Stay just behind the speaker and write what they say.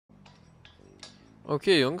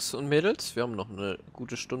Okay, Jungs und Mädels, wir haben noch eine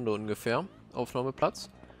gute Stunde ungefähr. Aufnahmeplatz.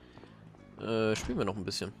 Spielen wir noch ein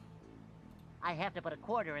bisschen. I have to put a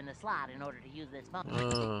quarter in the slot in order to use this phone.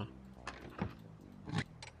 Ah,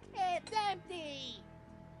 It's empty!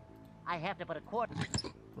 I have to put a quarter.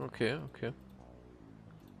 okay, okay.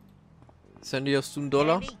 Sandy, hast du einen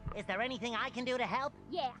Dollar? Sandy, is there anything I can do to help?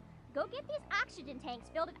 Yeah, go get these oxygen tanks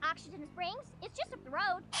filled at Oxygen Springs. It's just up the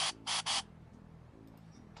road.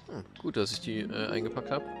 Gut, dass ich die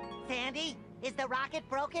eingepackt habe. Sandy, is the rocket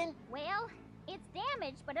broken? Well, it's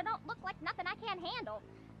damaged, but it don't look like nothing I can't handle.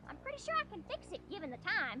 I'm pretty sure I can fix it given the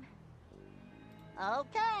time.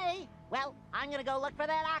 Okay. Well, I'm gonna go look for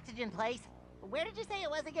that oxygen place. Where did you say it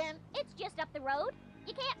was again? It's just up the road.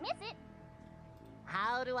 You can't miss it.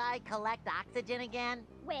 How do I collect oxygen again?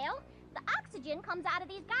 Well, the oxygen comes out of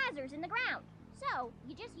these geysers in the ground. So,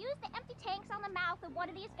 you just use the empty tanks on the mouth of one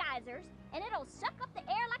of these geysers, and it'll suck up the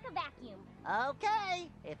air like a vacuum. Okay,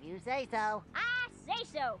 if you say so. I say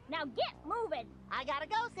so. Now get moving. I gotta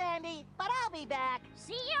go, Sandy, but I'll be back.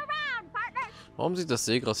 See you around, partner. Warum sieht das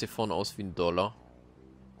Seegras hier vorne aus wie ein Dollar?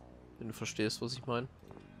 Wenn du verstehst, was ich meine.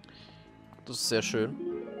 Das ist sehr schön.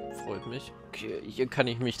 Freut mich. Okay, hier kann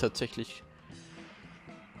ich mich tatsächlich...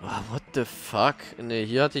 Ah, what the fuck? Ne,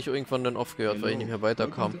 hier hatte ich irgendwann dann aufgehört, weil ich nicht mehr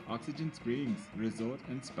weiterkam. Welcome to Oxygen Springs Resort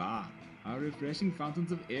and Spa. Our refreshing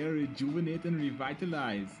fountains of air rejuvenate and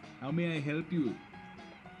revitalize. How may I help you?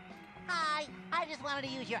 Hi, I just wanted to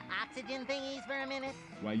use your oxygen thingies for a minute.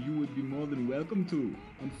 Why, you would be more than welcome to.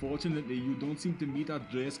 Unfortunately, you don't seem to meet our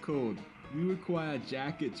dress code. We require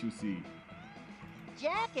jackets, you see.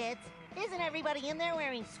 Jackets? Isn't everybody in there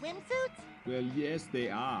wearing swimsuits? Well, yes, they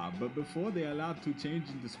are, but before they're allowed to change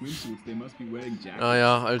into swimsuits, they must be wearing jackets. Ah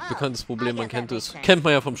ja, altbekanntes Problem, man kennt es. Kennt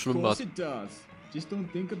man ja vom Of course Schwimmbad. it does. Just don't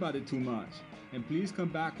think about it too much. And please come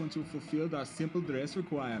back once you've fulfilled our simple dress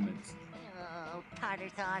requirements. Oh, tartar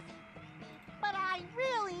sauce. But I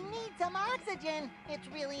really need some oxygen. It's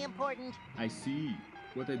really important. I see.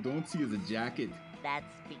 What I don't see is a jacket. That's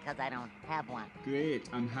because I don't have one. Great,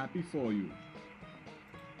 I'm happy for you.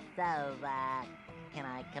 So, can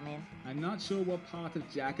I come in? I'm not sure what part of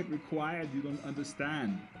jacket required you don't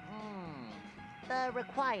understand. The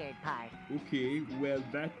required part. Okay, well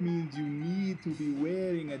that means you need to be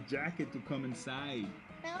wearing a jacket to come inside.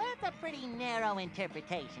 Now that's a pretty narrow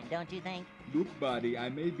interpretation, don't you think? Look, buddy, I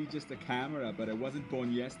may be just a camera, but I wasn't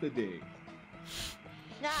born yesterday.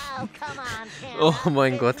 No, come on, Tim. Oh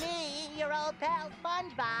mein Gott. It's me, your old pal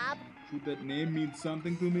Spongebob. Should that name mean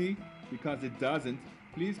something to me? Because it doesn't.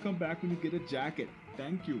 Please come back when you get a jacket.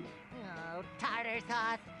 Thank you. Oh, tartar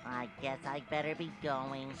sauce. I guess I better be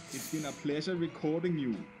going. It's been a pleasure recording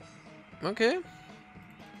you. Okay.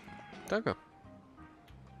 Danke.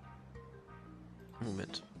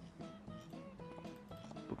 Moment.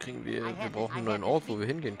 Wo kriegen wir... Wir brauchen einen neuen Ort, wo wir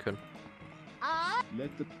hingehen können. Ah, Let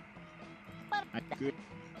the... but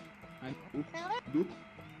Look.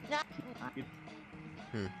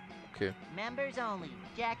 Okay. members only.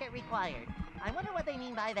 Jacket required. I wonder what they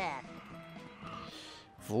mean by that.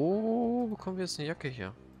 Wo bekommen wir jetzt eine Jacke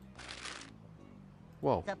her?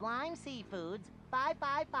 Wow. Sublime Seafoods,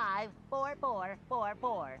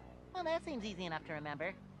 555-4444. Well, that seems easy enough to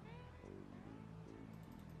remember.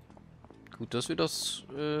 Gut, dass wir das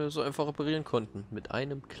so einfach reparieren konnten. Mit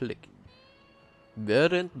einem Klick.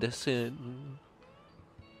 Währenddessen...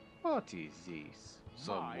 What is this?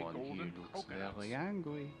 Someone here looks very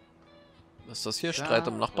angry. Was ist das hier? Streit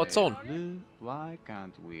am Nachbarzaun. Why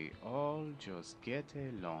can't we all just get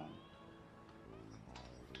along?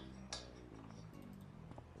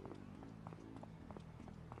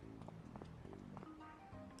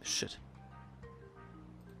 Shit.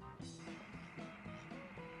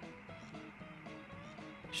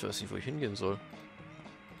 Ich weiß nicht, wo ich hingehen soll.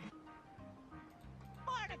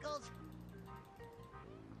 Particles.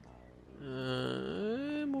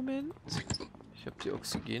 Moment. Ich habe die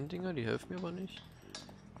Oxygen-Dinger, die helfen mir aber nicht.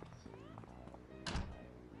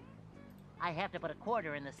 I have to put a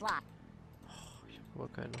quarter in the slot. Ich habe aber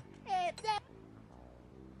keine. It's a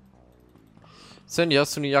Sandy,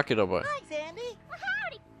 hast du eine Jacke dabei? Hi, Sandy.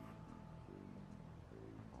 Howdy.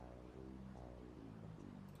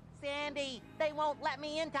 Sandy, they won't let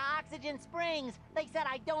me into Oxygen Springs. They said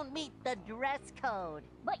I don't meet the dress code.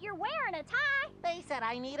 But you're wearing a tie. They said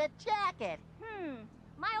I need a jacket.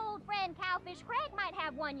 My old friend Cowfish Craig might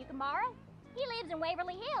have one you can borrow. He lives in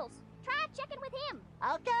Waverly Hills. Try checking with him.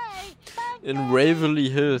 Okay. Thanks, In Sandy. Waverly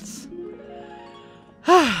Hills.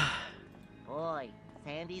 Boy,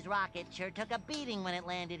 Sandy's rocket sure took a beating when it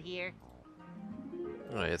landed here.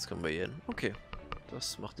 Ah, jetzt können wir hier hin. Okay.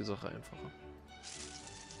 Das macht die Sache einfacher.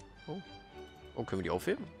 Oh. Oh, können wir die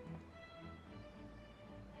aufheben?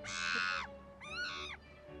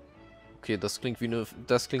 Okay, das klingt wie eine...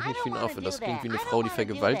 Das klingt nicht wie ein Affe. Das klingt wie eine Frau, die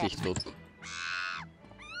vergewaltigt wird.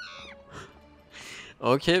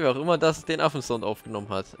 Okay, wer auch immer das den Affensound aufgenommen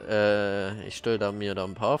hat. Ich stelle mir da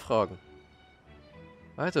ein paar Fragen.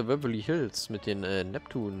 Alter, Beverly Hills mit den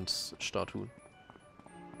Neptuns-Statuen.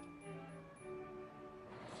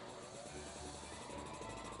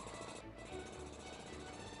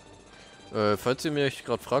 Falls ihr mich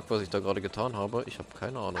gerade fragt, was ich da gerade getan habe, ich habe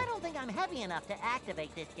keine Ahnung. I don't think I'm heavy enough to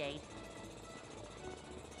activate this gate.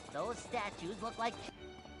 Those statues look like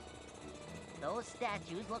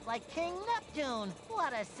King Neptune.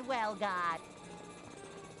 What a swell god.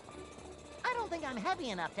 I don't think I'm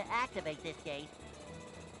heavy enough to activate this gate.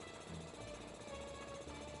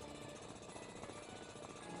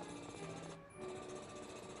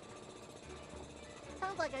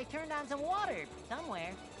 Sounds like I turned on some water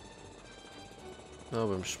somewhere. Ja,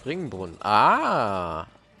 beim Springbrunnen. Ah!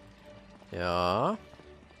 Ja.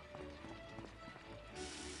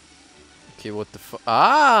 Okay, what the fuck?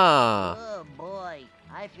 Ah! Oh boy,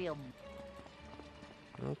 I feel...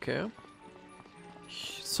 Okay.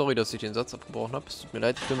 Sorry, dass ich den Satz abgebrochen habe. Es tut mir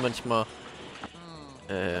leid, ich bin manchmal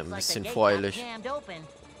ein bisschen voreilig.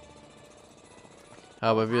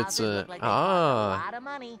 Aber wir jetzt... Ah!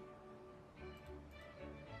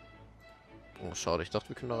 Oh, schade, ich dachte,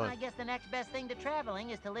 wir können da rein.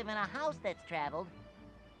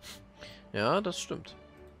 Ja, das stimmt.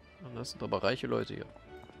 Und das sind aber reiche Leute hier.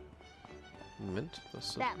 Moment,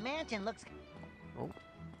 das sind... Oh.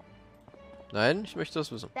 Nein, ich möchte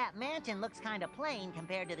das wissen. That mansion looks kind of plain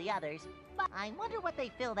compared to the others, but I wonder what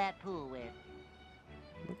they fill that pool with.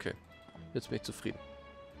 Okay, jetzt bin ich zufrieden.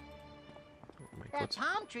 Oh mein That Gott.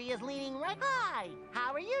 palm tree is leaning right. Hi,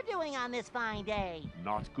 how are you doing on this fine day?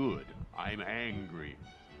 Not good. I'm angry.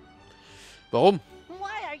 Warum?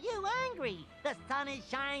 Why are you angry? The sun is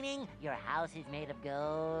shining. Your house is made of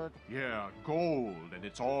gold. Yeah, gold, and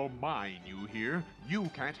it's all mine, you hear? You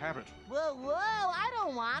can't have it. Whoa, whoa, I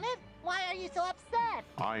don't want it. Why are you so upset?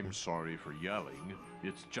 I'm sorry for yelling.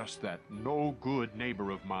 It's just that no good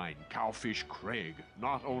neighbor of mine, Cowfish Craig,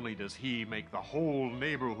 not only does he make the whole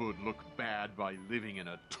neighborhood look bad by living in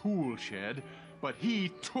a tool shed, but he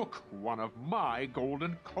took one of my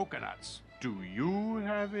golden coconuts. Do you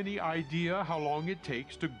have any idea how long it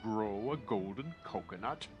takes to grow a golden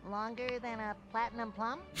coconut? Longer than a platinum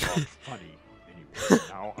plum? Not funny. Anyway,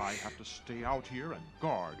 now I have to stay out here and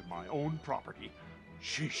guard my own property.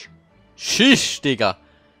 Sheesh. Shish, Digga.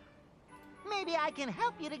 Maybe I can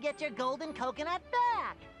help you to get your golden coconut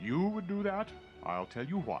back. You would do that? I'll tell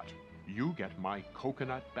you what. You get my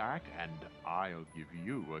coconut back, and I'll give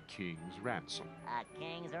you a king's ransom. A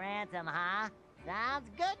king's ransom, huh? Sounds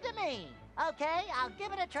good to me. Okay, I'll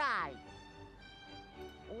give it a try.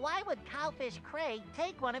 Why would Cowfish Craig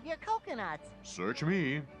take one of your coconuts? Search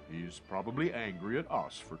me. He's probably angry at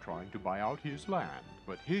us for trying to buy out his land.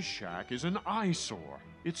 But his shack is an eyesore.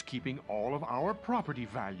 It's keeping all of our property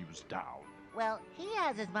values down. Well, he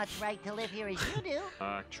has as much right to live here as you do.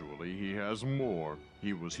 Actually, he has more.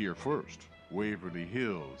 He was here first. Waverly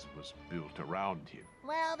Hills was built around him.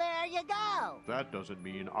 Well, there you go. That doesn't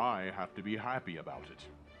mean I have to be happy about it.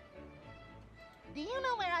 Do you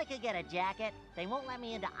know where I could get a jacket? They won't let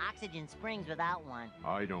me into Oxygen Springs without one.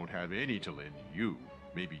 I don't have any to lend you.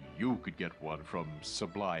 Maybe you could get one from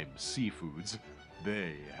Sublime Seafoods.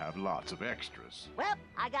 They have lots of extras. Well,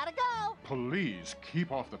 I gotta go. Please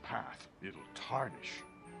keep off the path. It'll tarnish.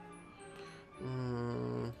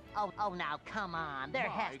 Oh, now come on. There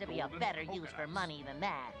has to be a better use for money than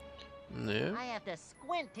that. Nee. I have to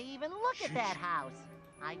squint to even look at that house.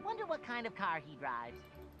 I wonder what kind of car he drives.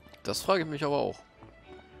 Das frage ich mich aber auch.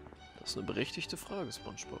 Das ist eine berechtigte Frage,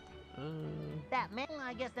 Spongebob. That man,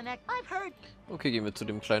 I guess the next... I've heard... Okay, gehen wir zu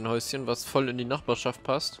dem kleinen Häuschen, was voll in die Nachbarschaft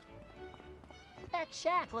passt. That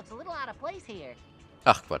shack looks a little out of place here.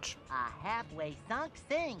 Ach, Quatsch. A halfway sunk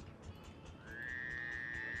sink.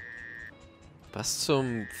 Was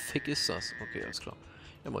zum Fick ist das? Okay, alles klar.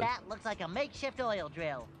 Ja, moin. That looks like a makeshift oil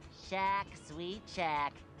drill. Shack, sweet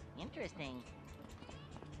shack. Interesting.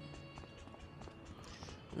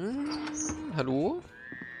 Hallo?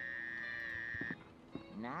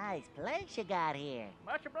 Nice place you got here.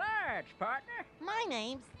 Much obliged, partner. My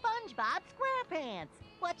name's Spongebob Squarepants.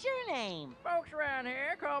 What's your name? Folks around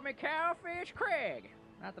here call me Cowfish Craig.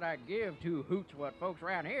 Not that I give two hoots what folks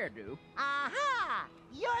around here do. Aha!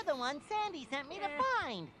 You're the one Sandy sent me to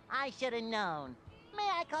find. I should have known. May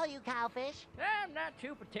I call you Cowfish? I'm not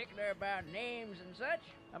too particular about names and such.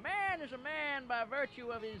 A man is a man by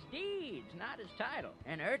virtue of his deeds, not his title.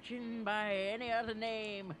 An urchin by any other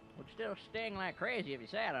name would still sting like crazy if you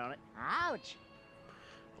sat on it. Ouch.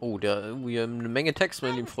 Oh, wir haben eine Menge Text,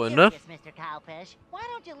 meine I'm lieben Freunde. serious, Mr. Cowfish. Why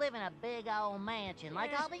don't you live in a big old mansion like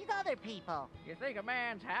all these other people? You think a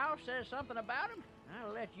man's house says something about him?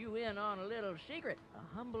 I'll let you in on a little secret.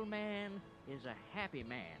 A humble man is a happy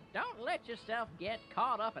man. Don't let yourself get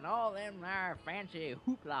caught up in all them there fancy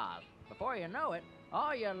hooplas. Before you know it,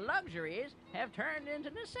 all your luxuries have turned into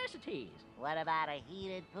necessities. What about a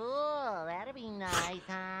heated pool? That'd be nice,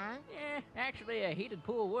 huh? Yeah, actually, a heated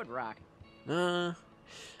pool would rock.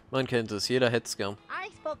 Man kennt es, jeder hätt's gern. I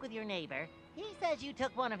spoke with your neighbor. He says you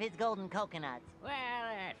took one of his golden coconuts. Well,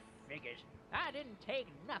 that figures. I didn't take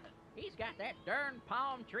nothing. He's got that darn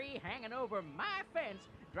palm tree hanging over my fence,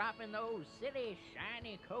 dropping those silly,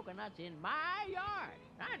 shiny coconuts in my yard.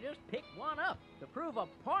 I just picked one up to prove a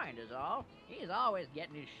point is all. He's always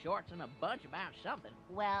getting his shorts in a bunch about something.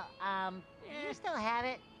 Well, you still have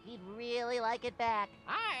it. He'd really like it back.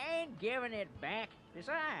 I ain't giving it back.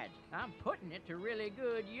 Besides, I'm putting it to really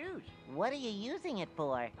good use. What are you using it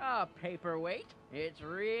for? A paperweight. It's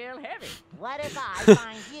real heavy. What if I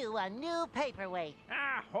find you a new paperweight?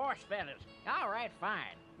 Ah, horse feathers. All right,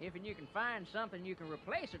 fine. If you can find something you can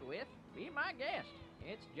replace it with, be my guest.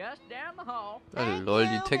 It's just down the hall. Thank Lol,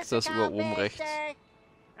 die you, Text Mr. ist über oben Cowfish, rechts. sir.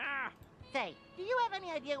 Ah, Say, do you have any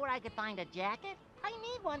idea where I could find a jacket? I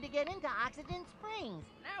need one to get into Oxygen Springs.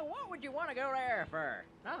 now what would you want to go there for?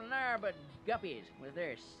 Nothing there but guppies with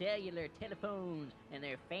their cellular telephones and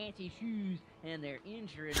their fancy shoes and their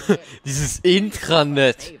insurance. Dieses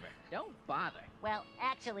Intranet. Don't bother. Well,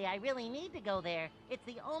 actually, I really need to go there. It's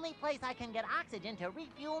the only place I can get oxygen to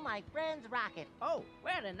refuel my friend's rocket. Oh,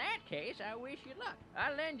 well, in that case, I wish you luck.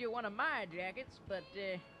 I'll lend you one of my jackets, but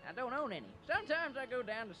I don't own any. Sometimes I go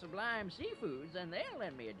down to Sublime Seafoods, and they'll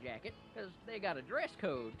lend me a jacket, because they got a dress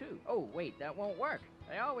code, too. Oh, wait, that won't work.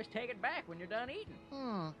 They always take it back when you're done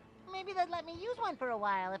eating. Maybe they'd let me use one for a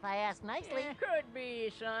while if I ask nicely. Yeah, could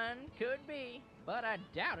be, son, could be. But I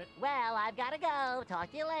doubt it. Well, I've gotta go. Talk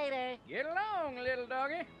to you later. Get along, little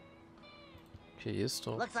doggy. Okay, hier ist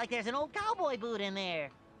doch. Looks like there's an old cowboy boot in there.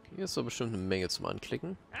 Hier ist doch bestimmt eine Menge zum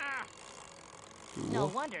Anklicken. Ah, No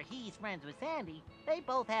So, wonder he's friends with Sandy. They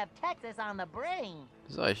both have Texas on the brain.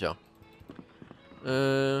 sag ich ja.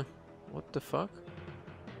 What the fuck?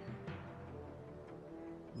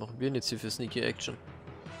 Was machen wir denn jetzt hier für Sneaky Action?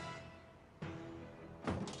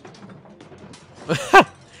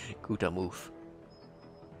 Guter Move.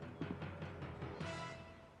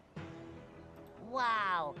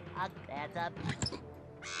 Wow, that's a...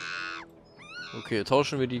 Okay,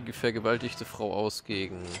 tauschen wir die vergewaltigte Frau aus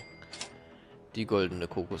gegen die goldene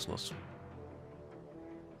Kokosnuss.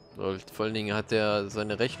 Vor allen Dingen hat er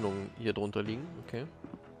seine Rechnung hier drunter liegen. Okay.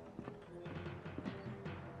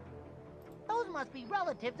 Those must be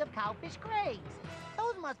relatives of Cowfish Craigs.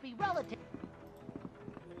 Those must be relatives...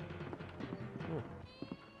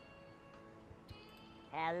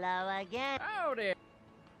 Hello again. howdy.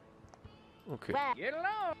 Okay. Well, Get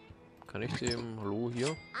along. Kann ich dem... Hallo,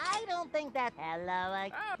 hier? I don't think that... Hello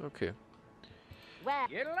again. Okay. Well,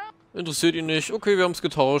 Get along. Interessiert ihn nicht. Okay, wir haben es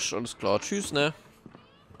getauscht. Alles klar. Tschüss, ne?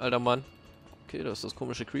 Alter Mann. Okay, das ist das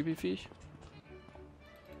komische Creepy-Viech.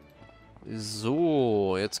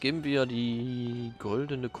 So, jetzt geben wir die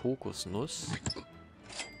goldene Kokosnuss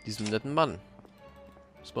diesem netten Mann.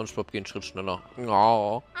 Spongebob geht einen Schritt schneller.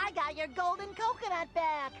 Oh. I got your golden coconut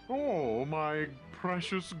back. Oh, my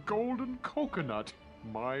precious golden coconut.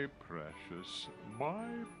 My precious, my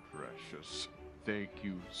precious. Thank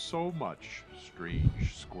you so much,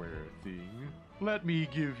 strange square thing. Let me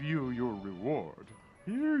give you your reward.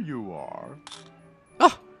 Here you are.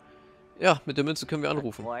 Ah! Ja, mit der Münze können wir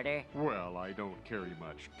anrufen. Quarter. Well, I don't carry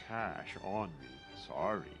much cash on me.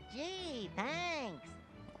 Sorry. Gee, thanks.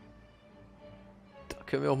 Da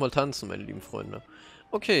können wir auch mal tanzen, meine lieben Freunde.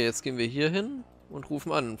 Okay, jetzt gehen wir hier hin und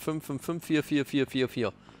rufen an.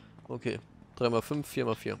 555444444. Okay. 3x5,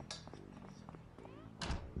 4x4.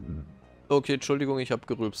 Okay, Entschuldigung, ich habe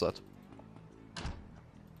gerülpsat.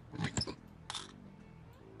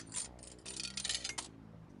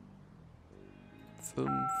 5,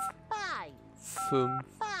 5, 5,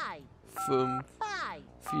 5, 5,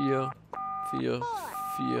 4, 4,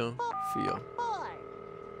 4, 4. 4.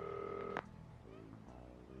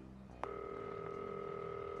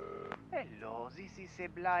 Hello, this is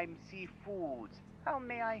Sublime Seafoods. How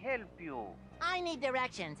may I help you? I need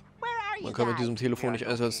directions. Where are you Man kann mit guys? diesem Telefon nicht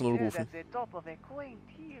 110 rufen. At the top of a quaint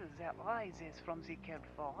hill that rises from the kelp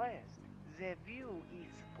forest. The view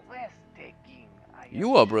is breathtaking. I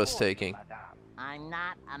You are assure breathtaking. madame. I'm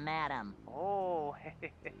not a madam. Oh,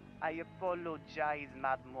 I apologize,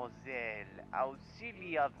 mademoiselle. How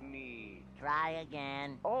silly of me. Try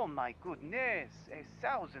again. Oh my goodness,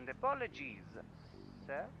 1,000 apologies.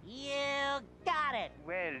 sir? You got it.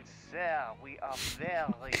 Well, sir, we are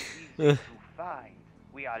very easy to find.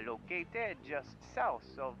 We are located just south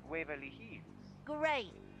of Waverly Hills.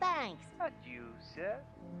 Great. Thanks. Adieu, sir.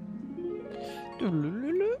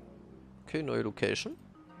 Okay, neue Location.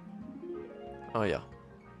 Ah ja.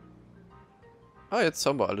 Ah, jetzt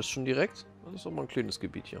haben wir alles schon direkt. Das ist doch mal ein kleines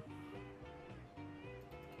Gebiet hier.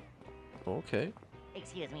 Okay.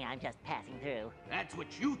 Excuse me, I'm just passing through. That's what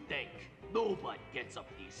you think. Nobody gets up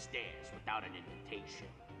these stairs without an invitation.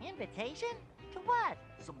 Invitation? To what?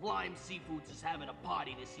 Sublime Seafoods is having a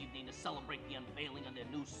party this evening to celebrate the unveiling of their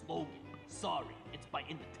new slogan. Sorry, it's by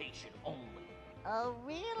invitation only. Oh,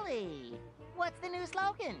 really? What's the new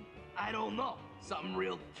slogan? I don't know. Something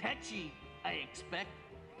real catchy, I expect.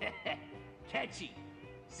 Catchy.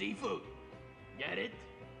 Seafood. Get it?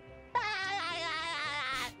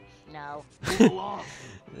 No. Move along.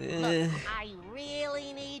 Look, I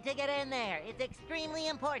really need to get in there. It's extremely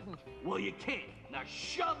important. Well, you can't. Now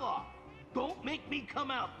shove off. Don't make me come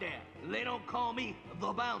out there. They don't call me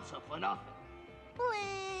the bouncer for nothing.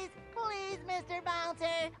 Please, please, Mr.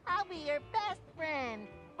 Bouncer. I'll be your best friend.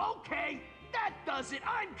 Okay, that does it.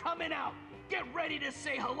 I'm coming out. Get ready to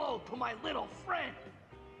say hello to my little friend.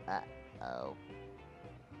 Oh.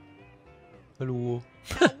 Hallo.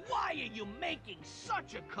 Now, why are you making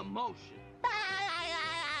such a commotion?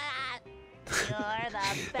 You're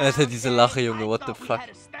the Alter, diese Lache, Junge, I what the thought we fuck? had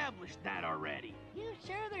established that already. You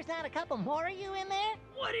sure there's not a couple more of you in there?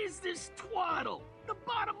 What is this twaddle? The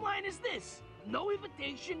bottom line is this. No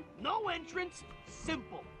invitation, no entrance,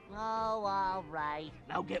 simple. Oh, all right.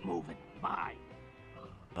 Now get moving. Bye.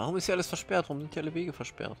 Warum ist hier alles versperrt? Warum sind hier alle Wege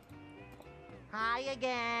versperrt? Hi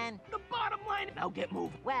again. The bottom line. Now get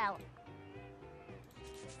moving. Well,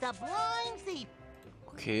 Sublime Sea.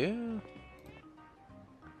 Okay.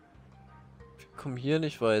 Wir kommen hier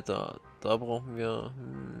nicht weiter. Da brauchen wir...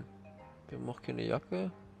 wir haben auch keine Jacke.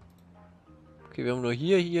 Okay, wir haben nur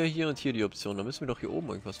hier, hier, hier und hier die Option. Da müssen wir doch hier oben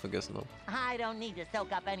irgendwas vergessen haben. I don't need to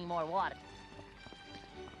soak up any more water.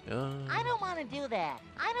 Ja. I don't want to do that.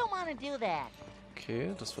 I don't want to do that.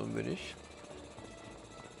 Okay, das wollen wir nicht.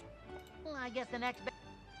 I guess the next...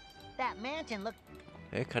 That mansion looks...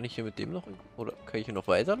 Hä, kann ich hier mit dem noch... Oder kann ich hier noch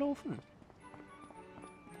weiterlaufen?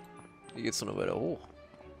 Hier geht's noch weiter hoch.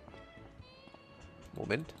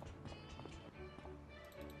 Moment.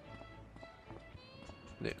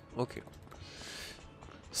 Ne, okay.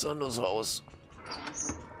 Sah nur so aus.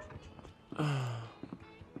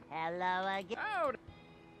 Hello again. Howdy.